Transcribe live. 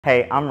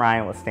Hey, I'm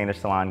Ryan with Standish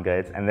Salon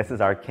Goods, and this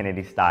is our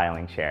Kennedy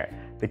styling chair.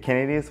 The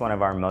Kennedy is one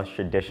of our most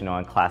traditional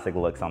and classic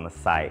looks on the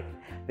site.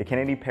 The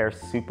Kennedy pairs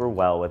super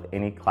well with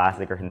any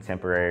classic or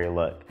contemporary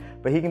look,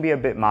 but he can be a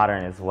bit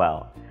modern as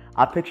well.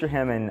 I picture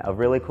him in a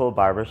really cool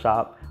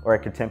barbershop or a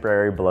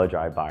contemporary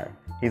blow-dry bar.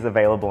 He's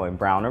available in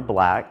brown or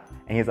black,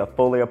 and he's a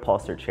fully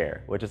upholstered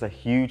chair, which is a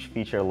huge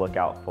feature to look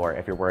out for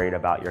if you're worried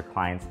about your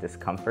client's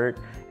discomfort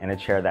in a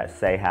chair that,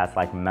 say, has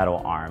like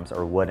metal arms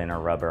or wooden or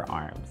rubber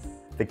arms.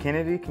 The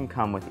Kennedy can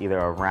come with either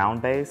a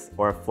round base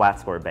or a flat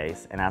score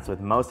base, and as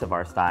with most of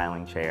our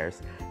styling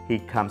chairs, he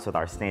comes with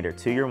our standard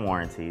 2-year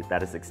warranty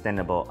that is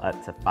extendable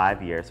up to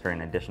 5 years for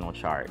an additional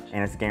charge,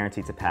 and is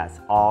guaranteed to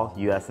pass all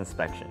U.S.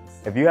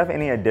 inspections. If you have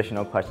any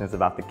additional questions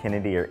about the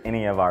Kennedy or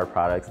any of our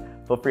products,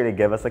 feel free to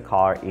give us a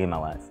call or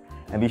email us.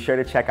 And be sure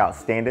to check out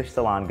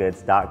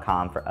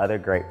StandishSalonGoods.com for other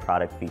great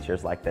product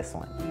features like this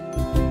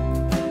one.